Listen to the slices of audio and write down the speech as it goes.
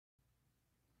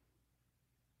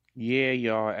Yeah,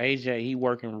 y'all. AJ, he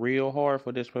working real hard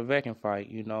for this Povetkin fight.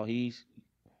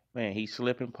 He's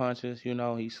slipping punches.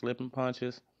 He's slipping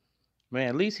punches. Man,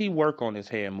 at least he work on his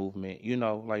head movement.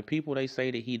 Like people they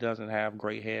say that he doesn't have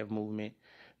great head movement.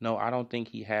 No, I don't think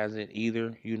he has it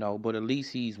either. But at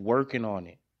least he's working on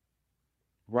it,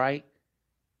 right?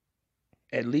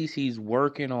 At least he's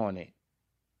working on it.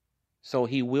 So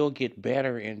he will get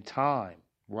better in time,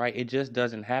 right? It just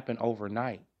doesn't happen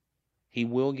overnight. He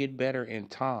will get better in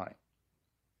time,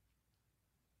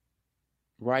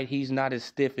 right? He's not as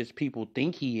stiff as people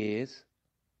think he is,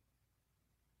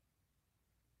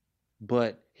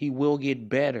 but he will get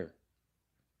better.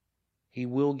 He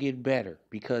will get better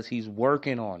because he's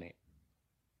working on it,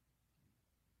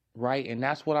 right? And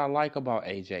that's what I like about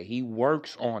AJ. He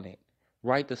works on it,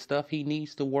 right? The stuff he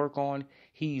needs to work on,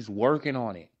 he's working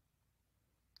on it,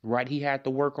 right? He had to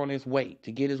work on his weight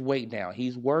to get his weight down.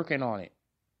 He's working on it,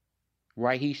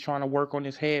 right? He's trying to work on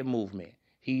his head movement.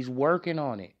 He's working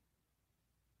on it,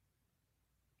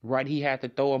 right? He had to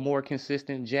throw a more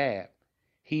consistent jab.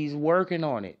 He's working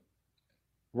on it,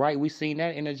 right? We seen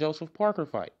that in the Joseph Parker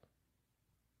fight.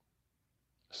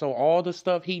 So all the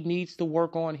stuff he needs to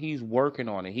work on, he's working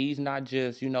on it. He's not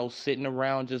just, sitting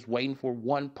around just waiting for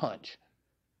one punch,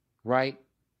 right?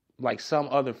 Like some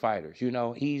other fighters,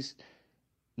 he's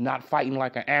not fighting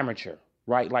like an amateur,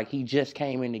 right? Like he just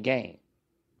came in the game,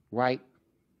 right?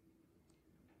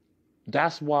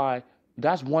 That's one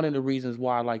of the reasons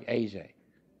why I like AJ,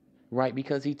 right?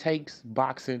 Because he takes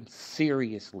boxing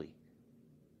seriously,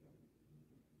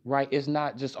 right? It's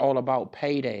not just all about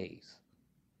paydays.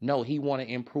 No, he want to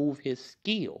improve his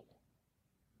skill.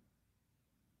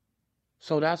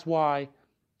 So that's why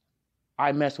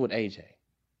I mess with AJ.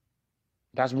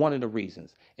 That's one of the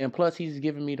reasons. And plus, he's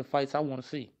giving me the fights I want to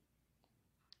see.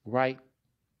 Right?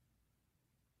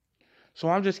 So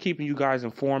I'm just keeping you guys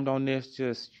informed on this.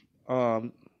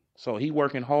 So he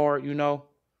working hard,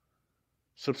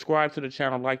 Subscribe to the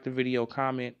channel, like the video,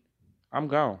 comment. I'm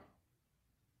gone.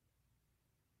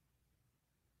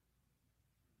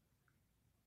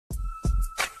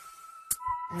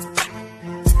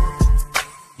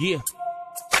 Yeah.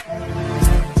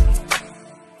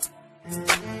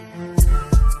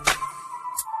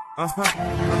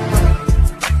 Uh-huh.